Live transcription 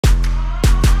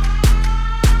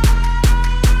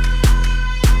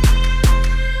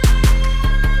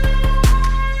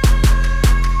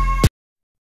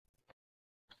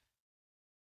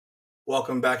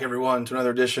Welcome back, everyone, to another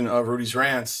edition of Rudy's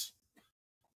Rants,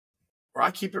 where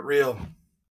I keep it real,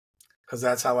 because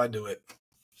that's how I do it.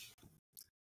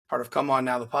 Part of Come On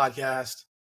Now, the podcast.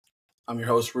 I'm your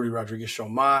host, Rudy Rodriguez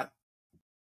Shomot.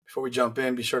 Before we jump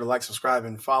in, be sure to like, subscribe,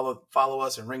 and follow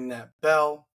us and ring that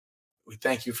bell. We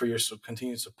thank you for your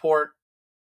continued support.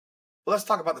 But let's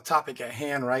talk about the topic at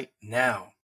hand right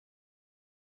now.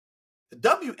 The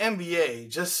WNBA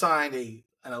just signed an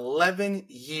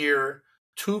 11-year,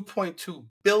 $2.2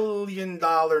 billion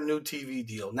new TV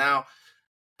deal. Now,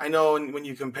 I know when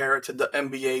you compare it to the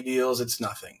NBA deals, it's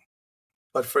nothing.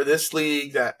 But for this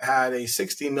league that had a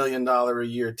 $60 million a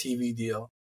year TV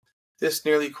deal, this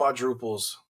nearly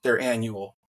quadruples their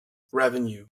annual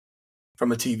revenue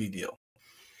from a TV deal.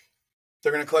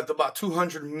 They're going to collect about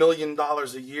 $200 million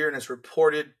a year, and it's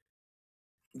reported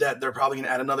that they're probably going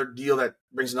to add another deal that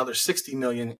brings another $60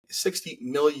 million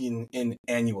in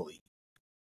annually.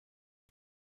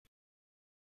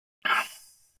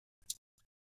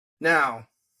 Now,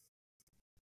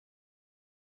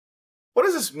 what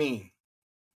does this mean?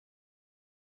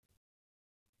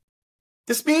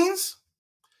 This means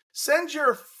send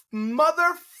your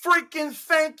mother freaking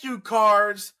thank you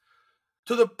cards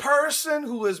to the person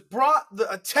who has brought the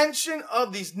attention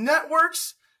of these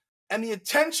networks and the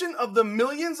attention of the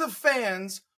millions of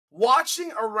fans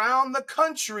watching around the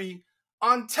country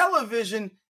on television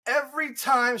every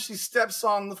time she steps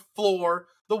on the floor,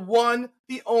 the one,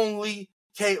 the only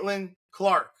Caitlin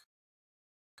Clark.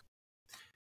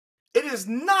 It is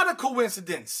not a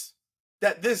coincidence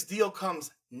that this deal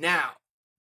comes now.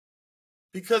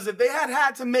 Because if they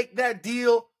had to make that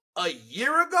deal a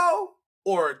year ago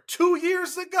or 2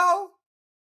 years ago,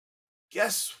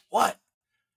 guess what?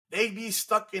 They'd be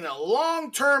stuck in a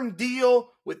long-term deal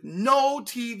with no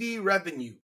TV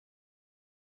revenue.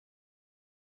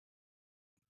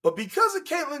 But because of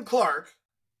Caitlin Clark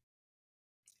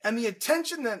and the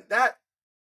attention that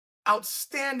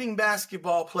outstanding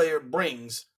basketball player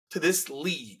brings to this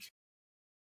league,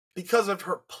 because of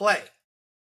her play,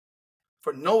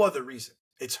 for no other reason,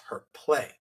 it's her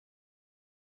play.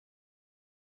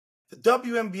 The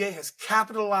WNBA has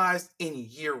capitalized in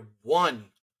year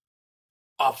one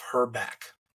off her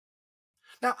back.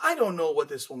 Now, I don't know what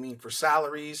this will mean for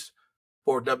salaries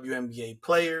for WNBA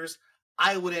players.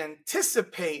 I would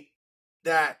anticipate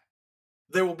that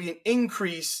there will be an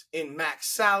increase in max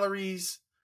salaries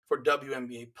for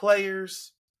WNBA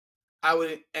players. I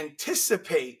would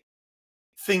anticipate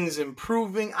things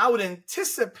improving. I would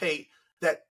anticipate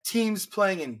that teams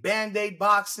playing in Band-Aid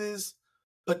boxes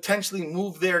potentially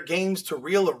move their games to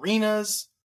real arenas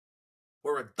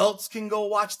where adults can go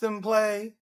watch them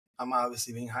play. I'm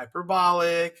obviously being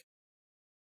hyperbolic,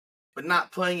 but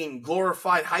not playing in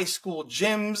glorified high school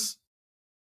gyms.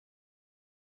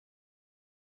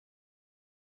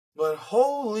 But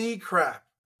holy crap,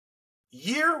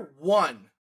 year one.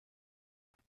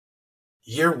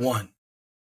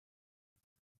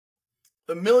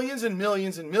 The millions and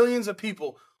millions and millions of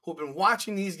people who've been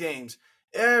watching these games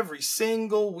every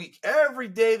single week, every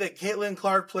day that Caitlin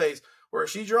Clark plays, where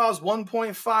she draws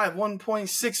 1.5,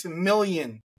 1.6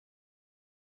 million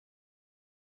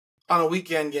on a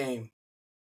weekend game.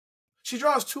 She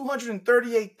draws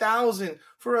 238,000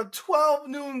 for a 12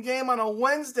 noon game on a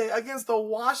Wednesday against the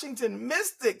Washington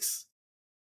Mystics,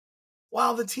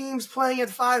 while the teams playing at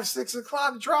 5, 6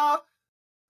 o'clock draw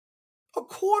a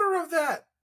quarter of that.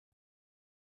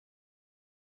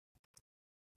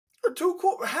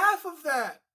 Or half of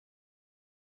that.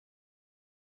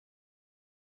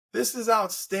 This is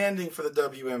outstanding for the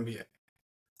WNBA.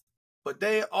 But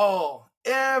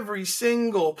every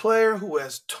single player who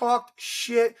has talked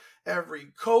shit, every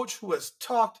coach who has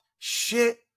talked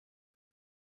shit,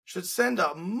 should send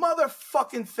a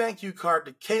motherfucking thank you card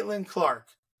to Caitlin Clark.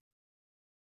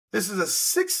 This is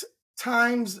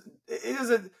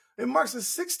it marks a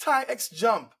 6x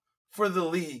jump for the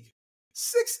league.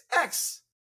 6x.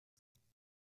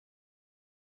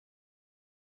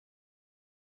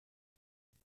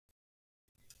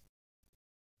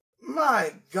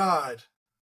 My God.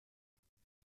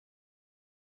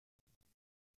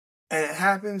 And it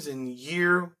happens in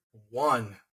year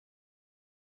one.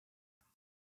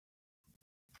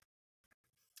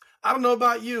 I don't know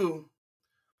about you,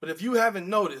 but if you haven't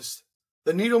noticed,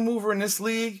 the needle mover in this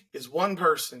league is one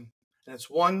person, and it's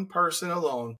one person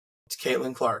alone. It's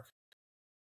Caitlin Clark.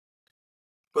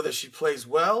 Whether she plays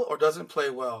well or doesn't play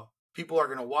well, people are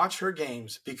going to watch her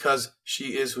games because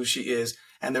she is who she is,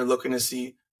 and they're looking to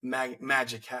see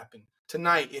magic happen.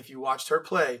 Tonight, if you watched her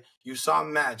play, you saw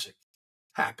magic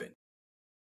happen.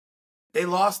 They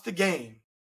lost the game,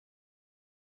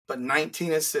 but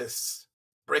 19 assists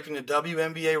breaking the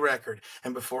WNBA record.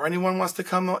 And before anyone wants to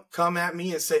come at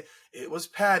me and say it was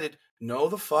padded, no,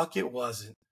 the fuck it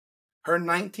wasn't. Her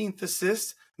 19th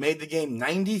assist made the game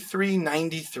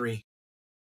 93-93.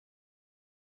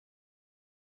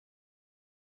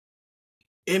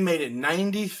 It made it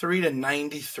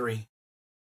 93-93.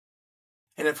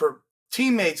 And if her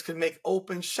teammates could make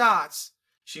open shots,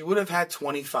 she would have had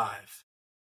 25.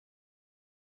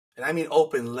 And I mean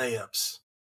open layups.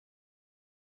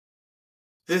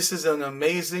 This is an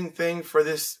amazing thing for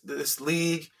this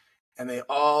league, and they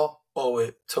all owe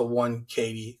it to one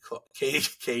Caitlin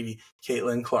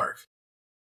Clark.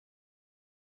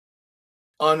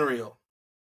 Unreal.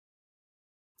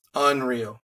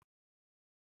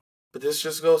 But this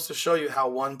just goes to show you how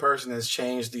one person has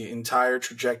changed the entire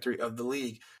trajectory of the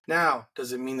league. Now,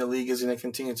 does it mean the league is going to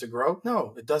continue to grow?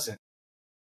 No, it doesn't.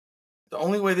 The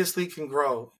only way this league can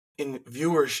grow in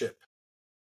viewership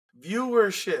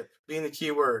being the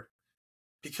key word,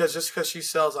 because just because she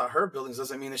sells out her buildings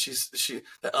doesn't mean that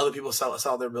that other people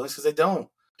sell their buildings, because they don't.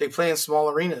 They play in small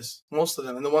arenas, most of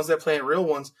them, and the ones that play in real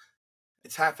ones,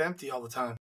 it's half empty all the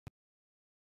time.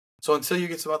 So until you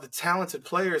get some other talented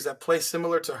players that play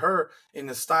similar to her in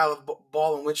the style of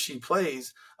ball in which she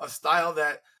plays, a style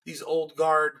that these old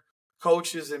guard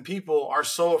coaches and people are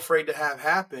so afraid to have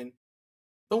happen.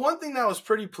 The one thing that was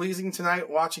pretty pleasing tonight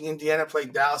watching Indiana play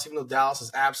Dallas, even though Dallas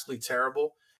is absolutely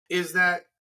terrible, is that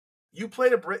you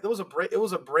played it was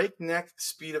a breakneck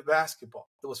speed of basketball.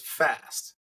 It was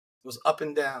fast. It was up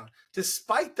and down.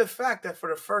 Despite the fact that for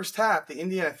the first half, the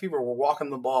Indiana Fever were walking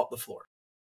the ball up the floor.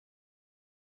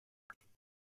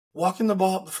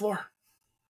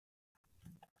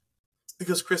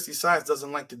 Because Christy Sides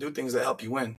doesn't like to do things that help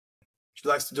you win. She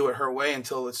likes to do it her way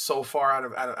until it's so far out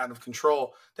of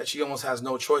control that she almost has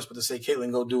no choice but to say,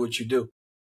 Caitlin, go do what you do.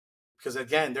 Because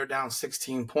again, they're down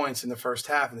 16 points in the first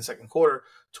half in the second quarter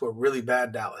to a really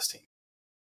bad Dallas team.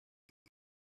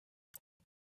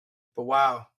 But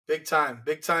wow, big time.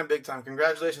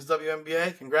 Congratulations,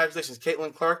 WNBA. Congratulations,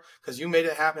 Caitlin Clark, because you made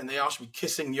it happen. They all should be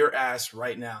kissing your ass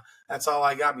right now. That's all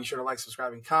I got. Be sure to like,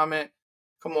 subscribe, and comment.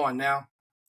 Come on now.